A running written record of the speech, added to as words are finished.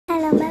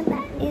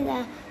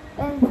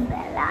là mình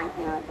sẽ làm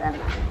như thế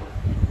này.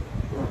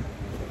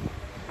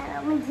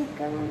 Đó, mình chỉ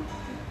cần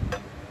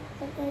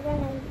cái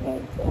này để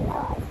chế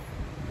lại.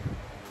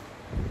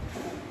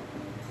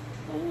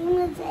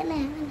 Mình sẽ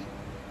làm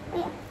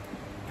này.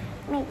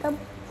 Mình có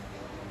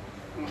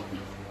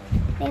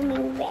đây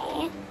mình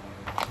vẽ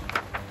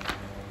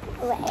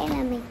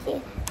là mình chỉ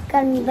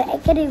cần vẽ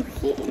cái điều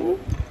khiển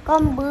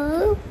con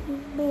bướm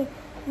về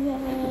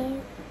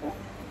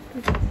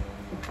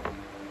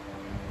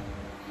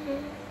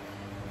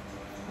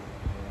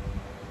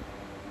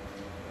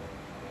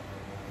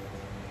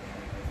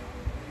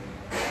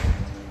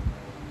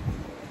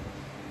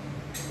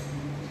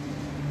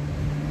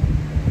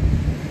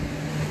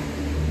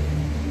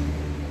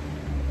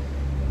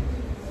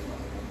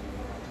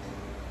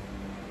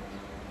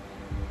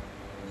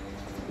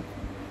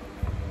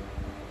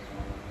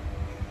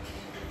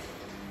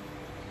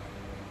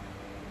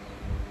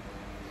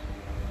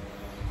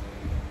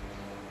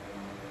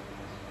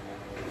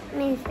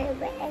mình sẽ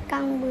vẽ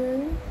con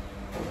bướm.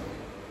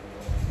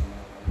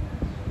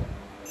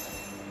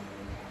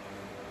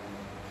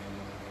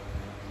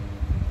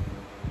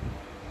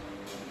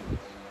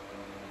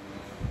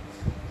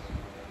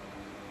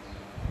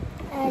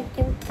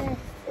 Chúng ta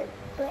sẽ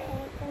vẽ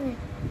cái này,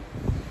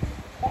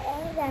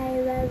 vẽ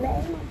dài và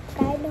vẽ một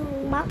cái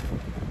đường móc.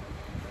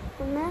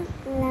 Nó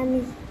là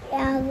mình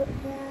sẽ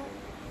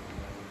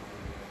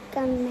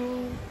cầm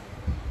này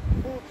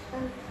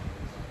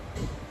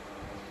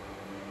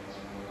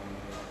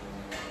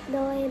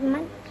đôi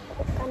mắt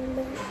của con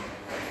bướm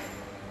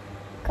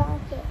có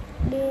thể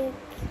đi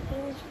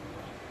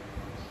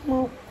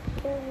một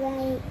cái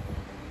dây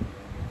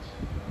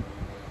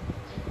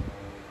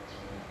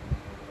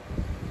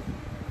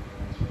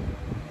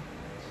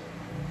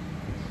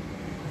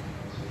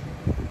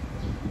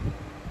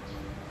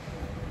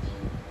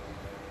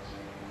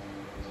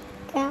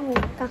cao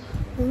một con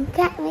bướm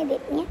khác mới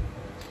đẹp nhất.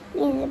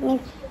 Bây giờ mình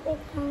sẽ vẽ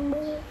con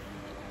bướm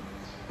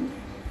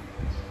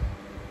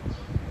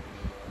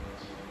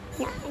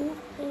nhỏ nhất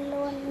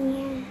luôn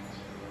nha.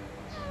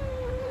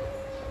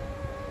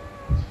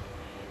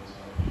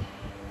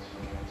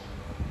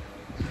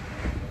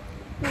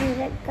 Mình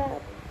sẽ có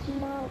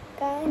một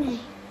cái này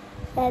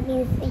và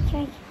mình sẽ cho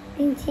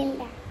lên trên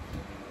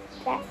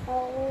đặt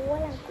quá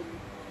là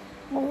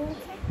bốn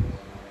khác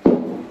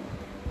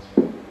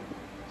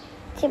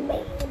chuẩn bị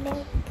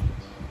đây.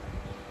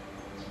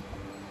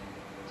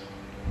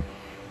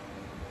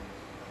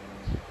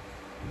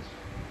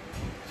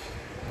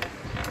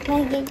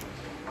 Đây kìa.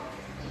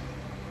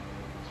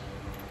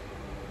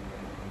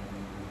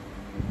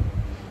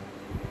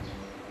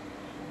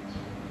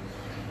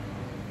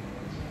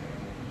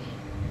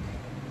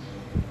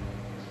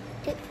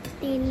 Trước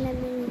tiên là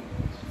mình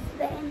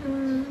vẽ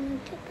nó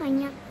rất là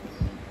nhặt.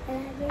 Bây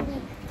giờ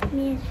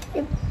mình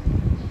sẽ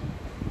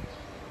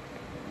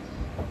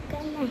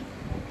cái này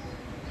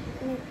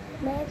mình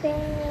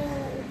vẽ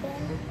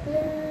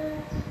nó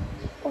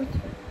ôi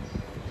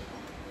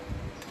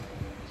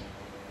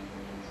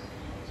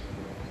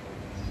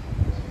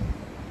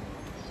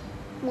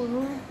mùa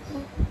hoa.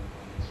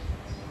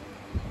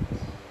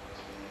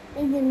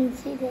 Bây giờ mình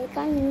sẽ thấy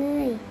có những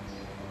người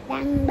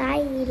đang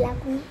bay là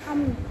con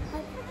ong.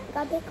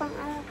 Có biết con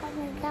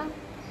này không?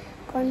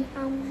 Con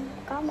ong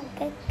có một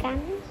cái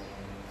cánh,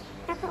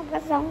 nó không có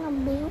giống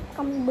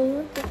con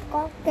bướm chỉ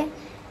có cái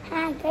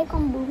hai cái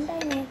con bướm đây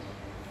nè.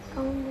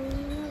 Con bướm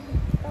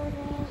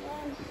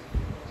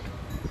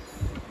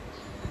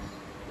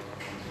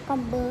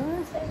con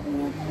bướm sẽ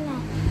như thế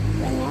này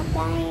và nó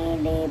bay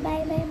đi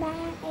bay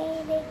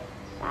đi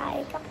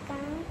tại cấp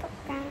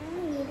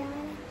cánh gì đó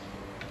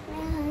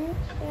này.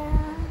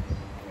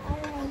 Ở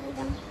đây gì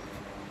đâu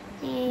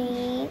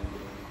nè,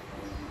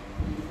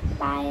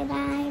 bay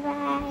đó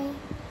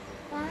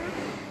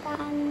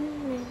con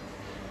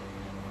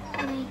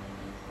này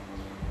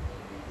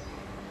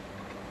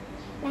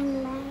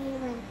đang bay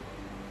và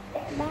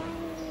để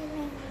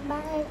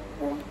bay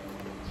lên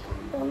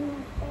đúng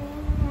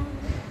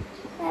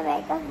là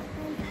vậy con.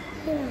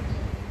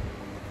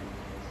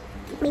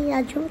 Bây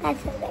giờ chúng ta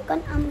sẽ vẽ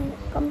con ong này,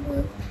 con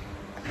bướm,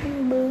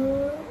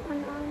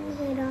 con ong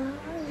gì đó,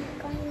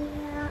 con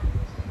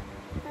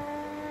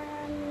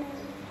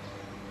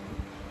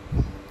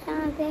cho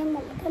thêm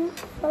một cái mắt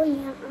tô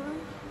nhỏ.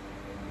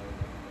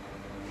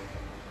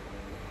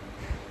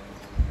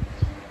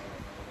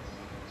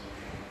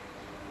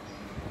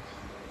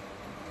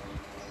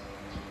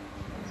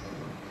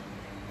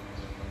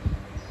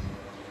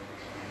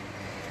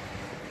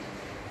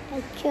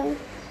 Chúng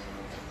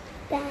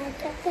ta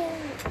cho thêm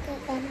một cái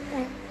cánh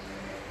này,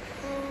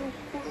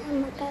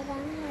 một cái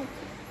cánh này,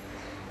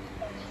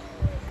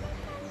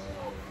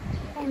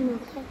 một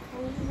cái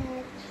cánh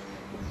này,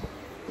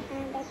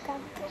 đã có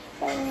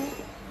cái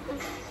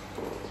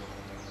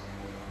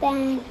ta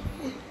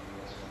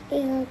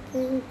yêu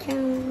thương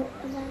trong một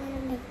gia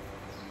đình.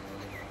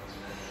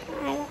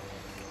 Ai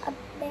ở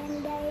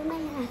bên đây mới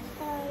là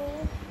sao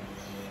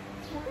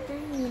có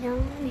ai gì đó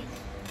này.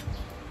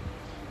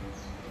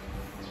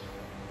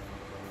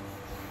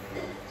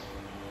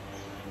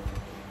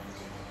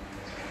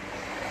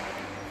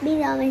 Bây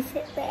giờ mình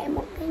sẽ vẽ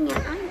một cái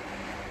nhỏ.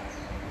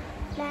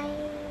 Đây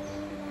là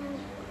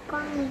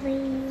con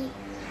gì?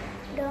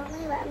 Đố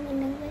mấy bạn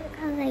mình đừng vẽ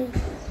con gì.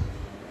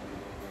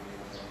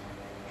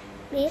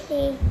 Biết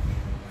đi.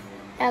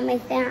 Rồi mình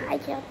sẽ hỏi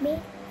cho biết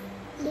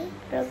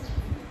rồi.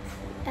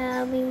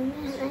 Mình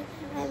hỏi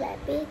cho mấy bạn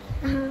biết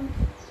không?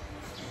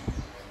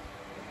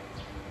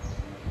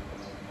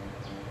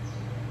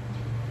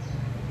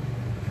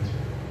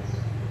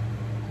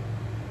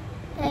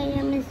 Đây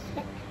là mình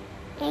sẽ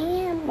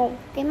vẽ một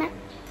cái mắt,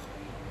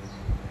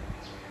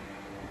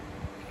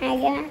 hai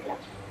cái mắt luôn.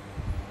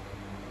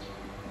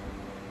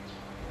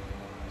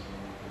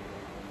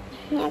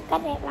 Nhà có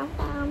đẹp lắm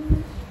không?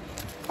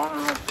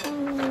 Có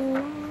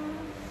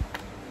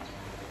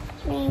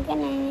nên cái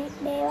này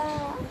đẹp quá.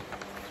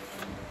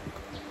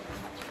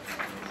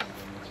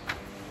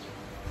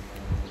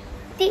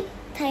 Tiếp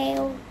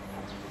theo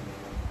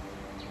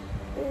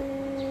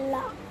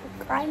là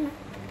cái mắt.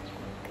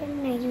 Cái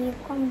này như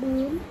con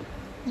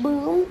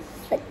bướm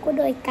sẽ có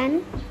đôi cánh,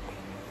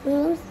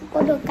 bướm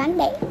có đôi cánh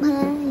đẹp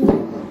hơn.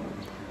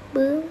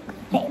 Bướm có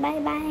thể bay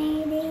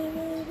bay đi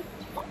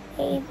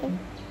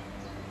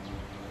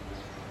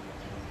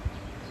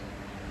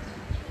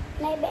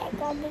mấy bạn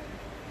con đi.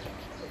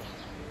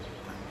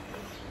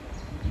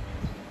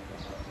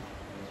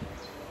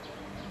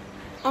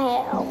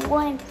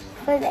 Quên,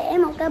 tôi vẽ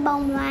một cái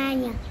bông hoa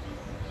nha.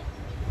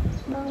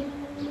 Bông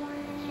hoa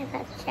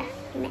thật chặt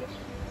nè.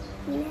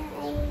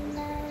 Đây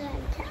là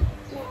chặt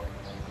nè.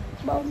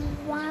 Bông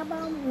hoa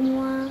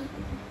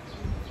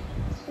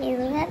nhiều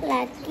nhất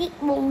là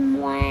chiếc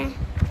bông hoa.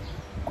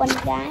 Con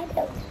gái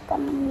được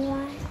con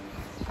hoa,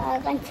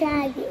 con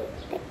trai thì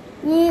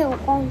nhiều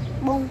con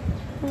bông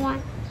hoa.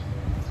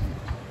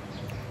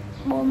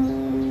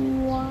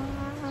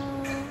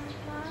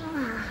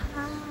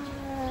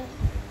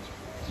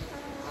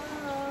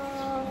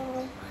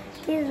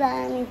 Bây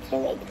giờ mình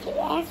sẽ vẽ chữ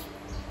S,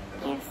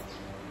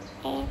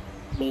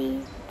 B,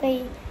 T,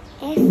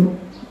 S.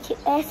 Chữ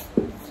S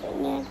sẽ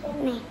như thế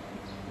này,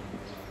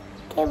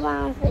 cái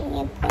vòng sẽ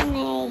như thế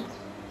này,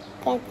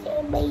 còn chữ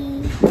B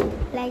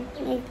là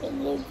mình sẽ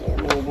ghi chữ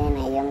B thế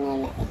này, giống như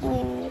này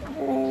mình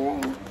thấy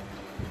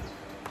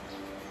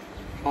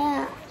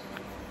không?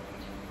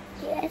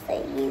 Chữ S sẽ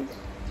ghi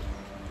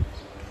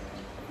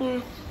nhà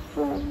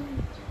phương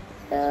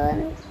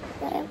lớn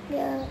đẹp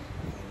giờ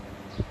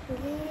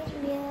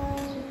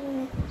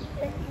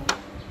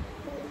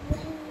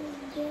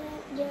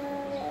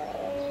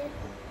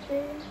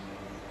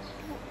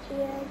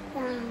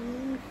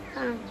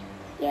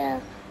giờ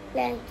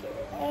là chữ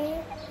S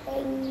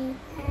hình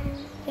tam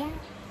giác.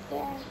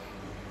 Giờ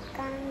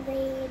con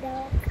gì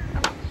đâu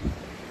không?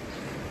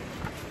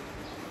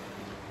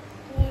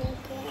 Nhìn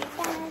chúng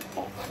ta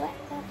sẽ vẽ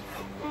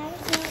ấy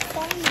như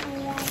cái này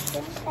là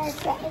chúng ta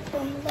sẽ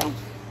cùng dùng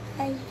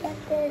hình cho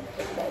tư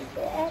để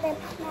chữ S đẹp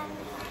hơn.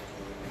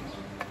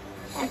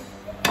 S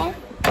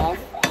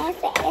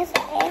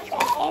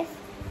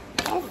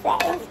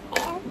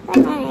cái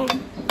này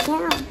nha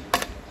không?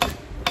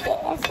 Chữ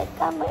S sẽ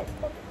có một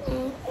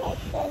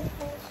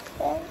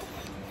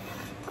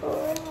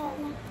của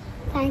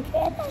thằng chữ S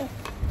này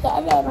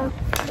trẻ đẹp không?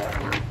 Đẹp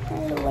không?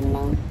 Luôn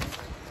luôn.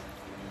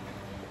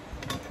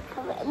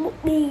 Vẽ bút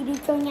bi đi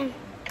cho nha.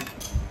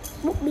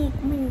 Bút bi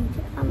của mình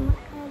chứ không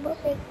bút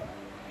bi.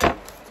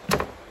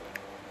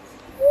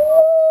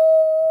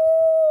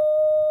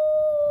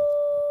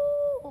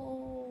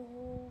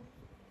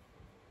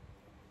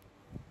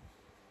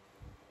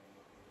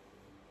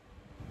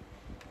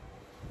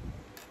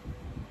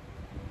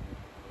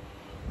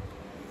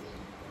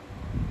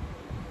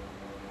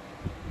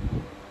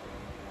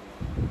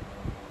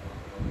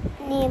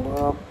 Nè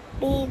bút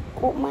bi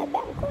của mấy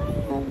bạn có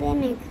như thế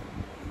này.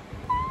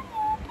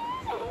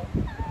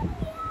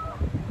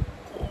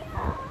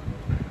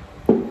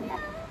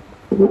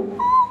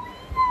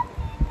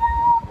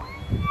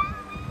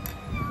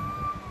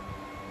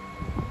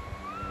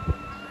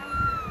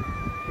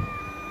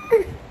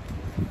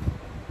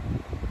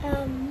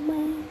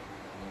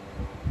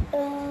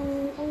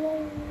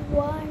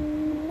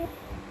 One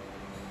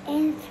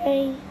and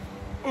three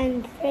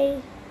and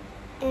three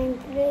and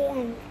three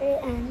and three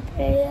and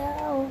three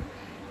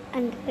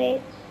and three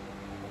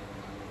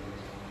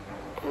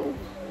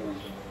and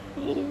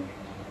three.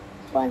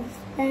 One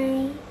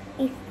side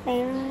is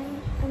right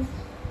and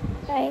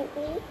right.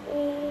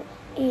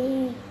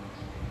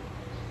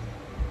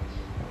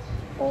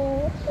 O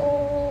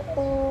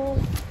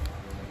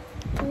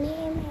me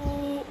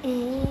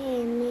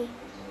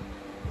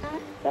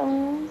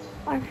trong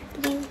con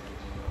kim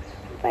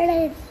phải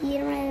đây gì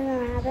này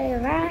là về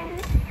ra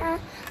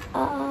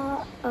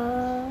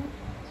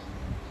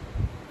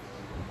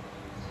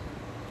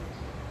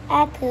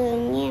A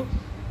thường nha.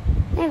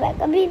 Mấy bạn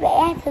có biết vẽ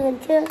A thường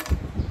chưa?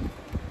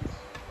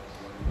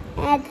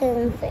 A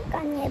thường sẽ có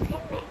như thế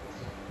này,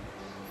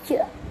 chữ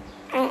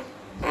A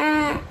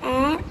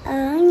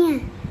nha,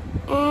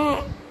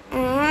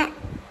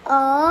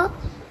 ở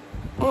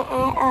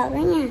đó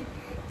nha,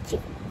 chữ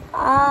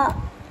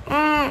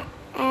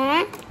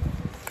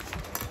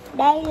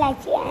đây là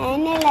chữ A A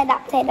nên là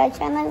đọc thế đó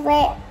cho nó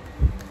dễ.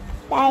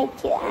 Đây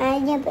chữ A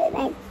như thế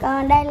này,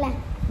 còn đây là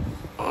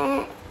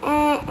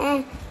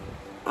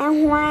A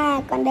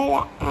hoa, còn đây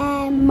là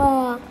A M,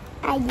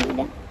 A gì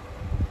đó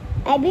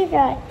ai biết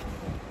rồi,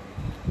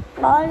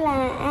 đó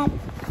là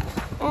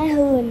A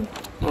hườn.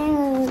 A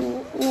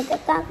hườn người ta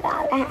có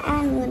gọi là A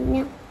hườn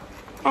nha.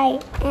 Đây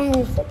A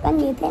hườn sẽ có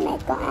như thế này,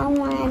 còn A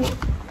hoa này,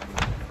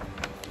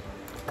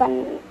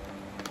 còn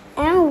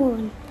A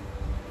hườn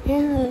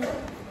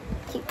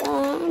chữ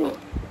A này,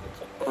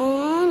 chữ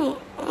A này,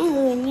 A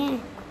hườn nha,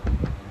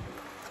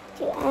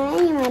 chữ A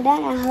nhưng mà đó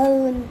là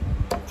hườn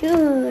chứ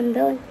hườn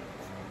thôi.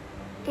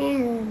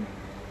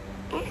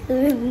 A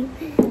hườn.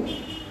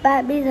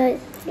 Và bây giờ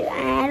chữ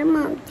A đúng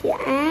không, chữ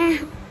A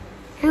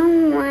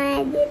không hoa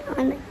gì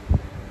đó này.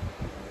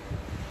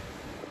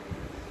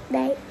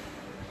 Đây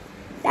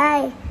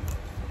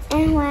A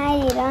hoa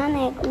gì đó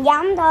này cũng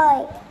giống thôi,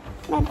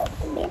 mấy bạn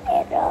cũng biết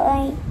đây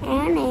rồi.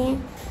 Á nè,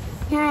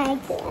 hai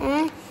chữ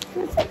A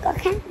nó sẽ có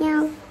khác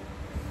nhau.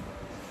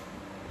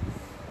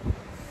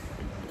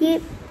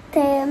 Tiếp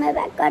theo mấy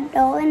bạn có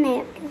đố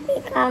nè cái gì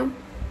không?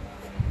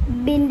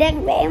 Mình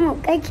đang vẽ một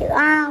cái chữ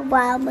A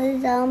và bây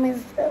giờ mình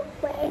sẽ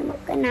vẽ một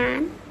cái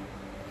nón.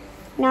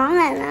 Nón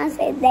là nó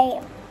sẽ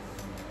đẹp.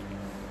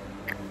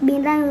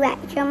 Mình đang dạy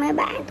cho mấy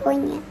bạn thôi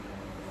nhé,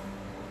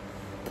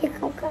 chứ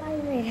không có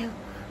gì đâu.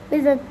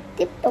 Bây giờ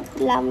tiếp tục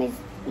là mình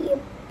sẽ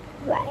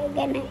vẽ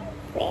cái này,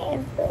 vẽ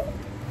rồi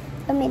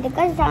mình đừng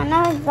có cho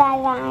nó dài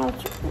một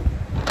chút.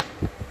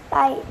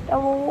 Đây,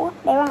 đâu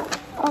đấy không?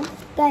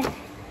 Ok,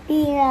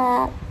 đi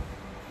là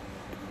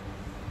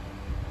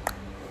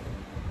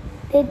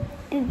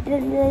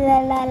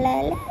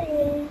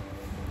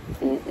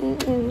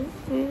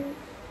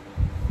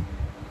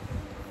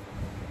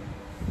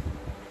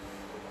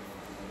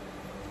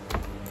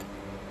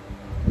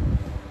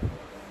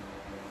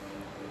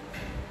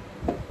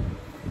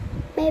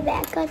mấy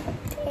bạn có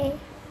thể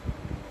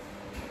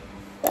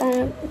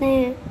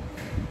nè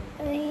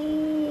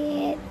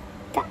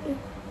thẳng,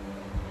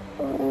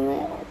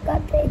 có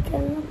thể cho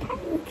nó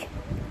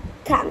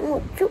thẳng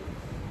một chút.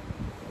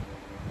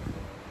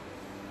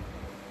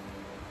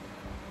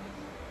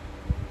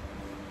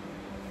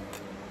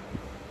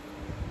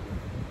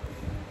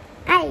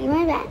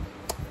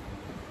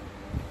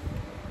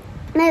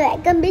 Mấy bạn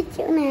có biết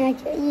chữ này là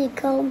chữ gì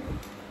không?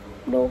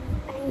 Đúng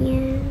bạn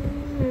nha.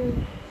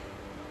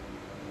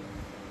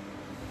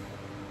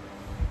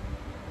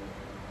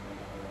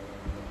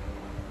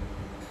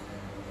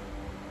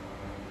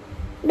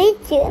 Biết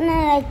chữ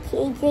này là chữ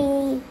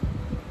gì?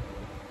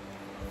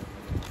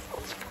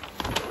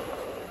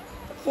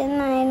 Chữ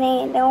này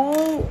nè,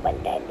 đúng. Bạn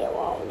đây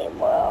đều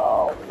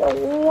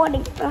đúng đi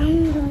lắm thôi,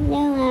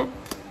 nhưng mà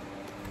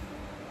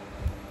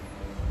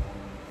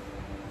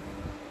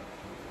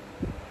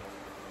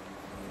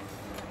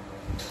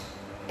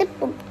tiếp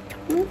tục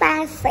chúng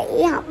ta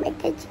sẽ học mấy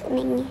cái chữ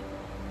này nha.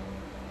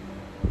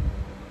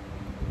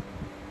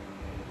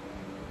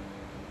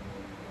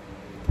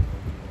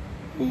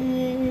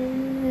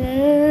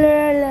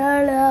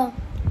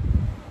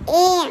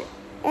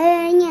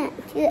 E nha,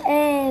 chữ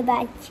E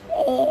và chữ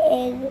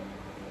E.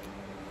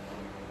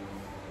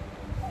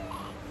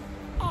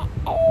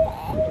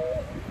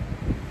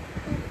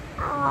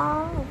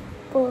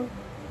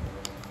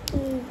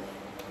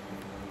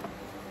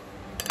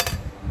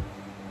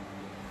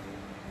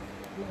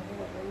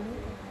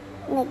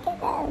 Này cái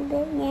đó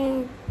biết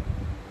nha.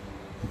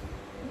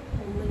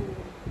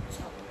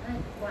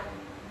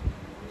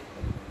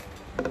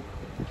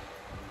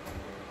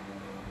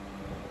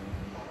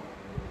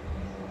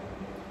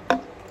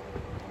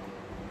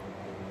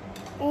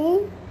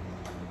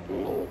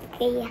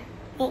 Kìa,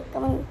 nè các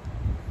bạn.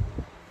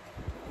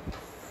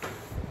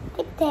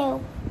 Tiếp theo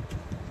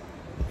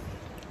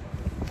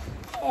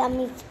là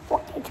mình sẽ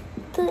quay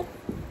thứ,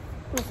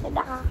 mình sẽ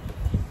đo.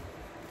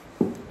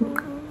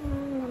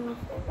 Mình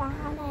sẽ đo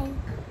ở đây.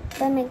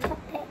 Rồi mình có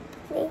thể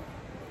viết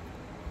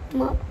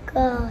một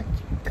cờ.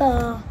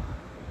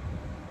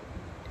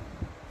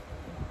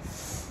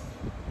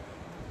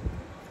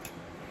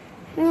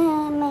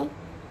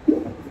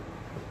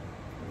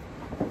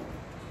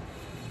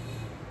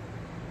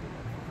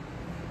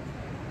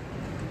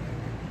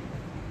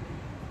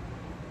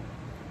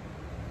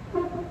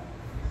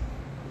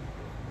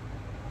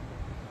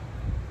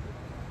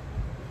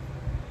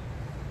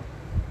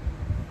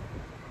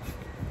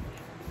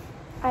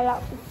 Mình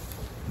lộn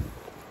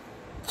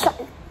chọn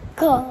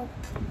cờ.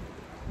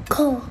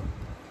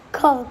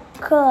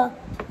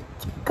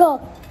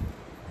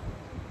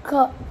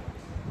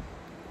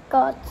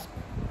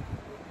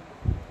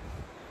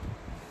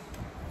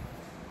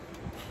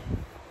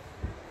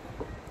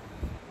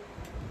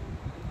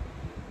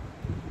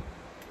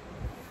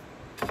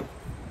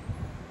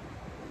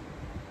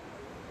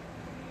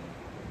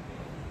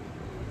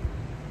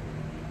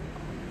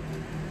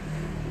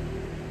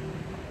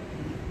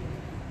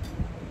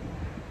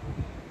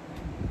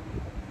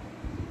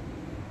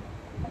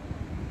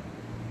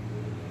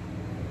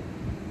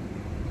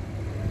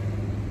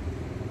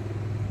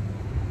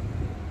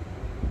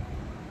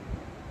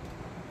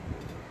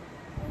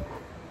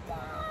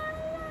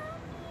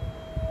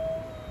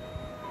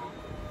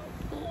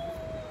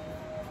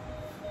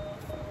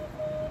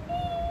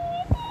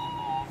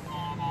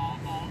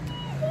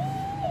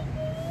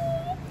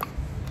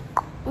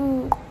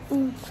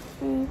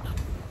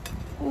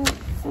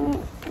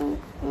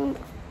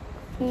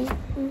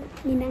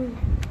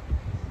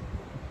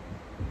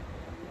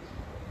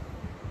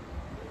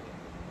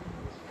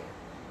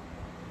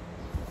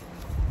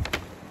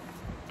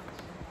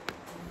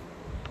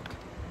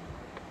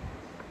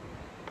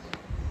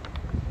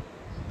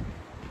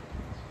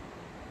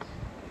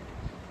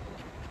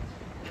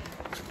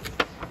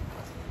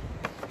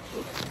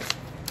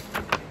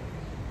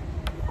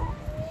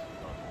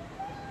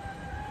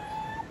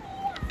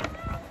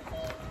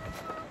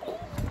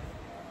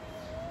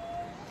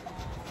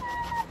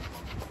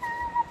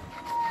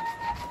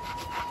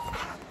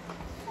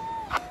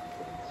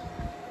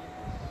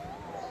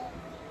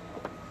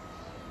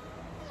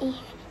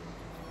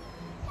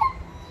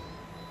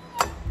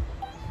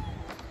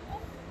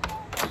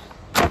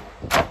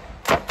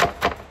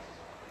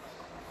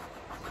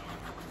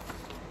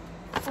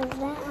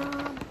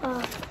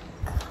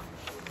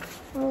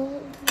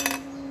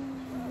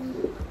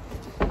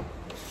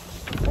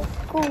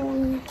 cu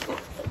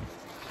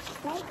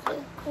lấy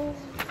chữ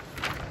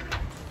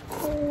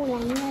cu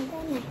làm như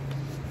thế này.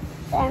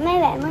 Rồi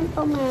mấy bạn muốn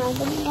tô màu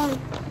đúng không?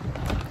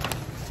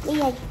 Bây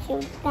giờ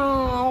chúng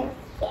ta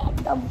sẽ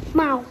tô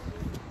màu.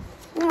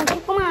 Nhưng mà chưa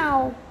có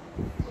màu.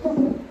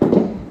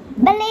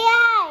 Billy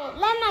ơi,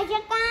 lên màu cho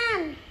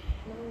con.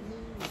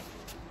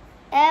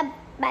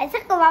 Bạn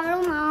xách cầu vồng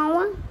luôn màu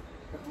á.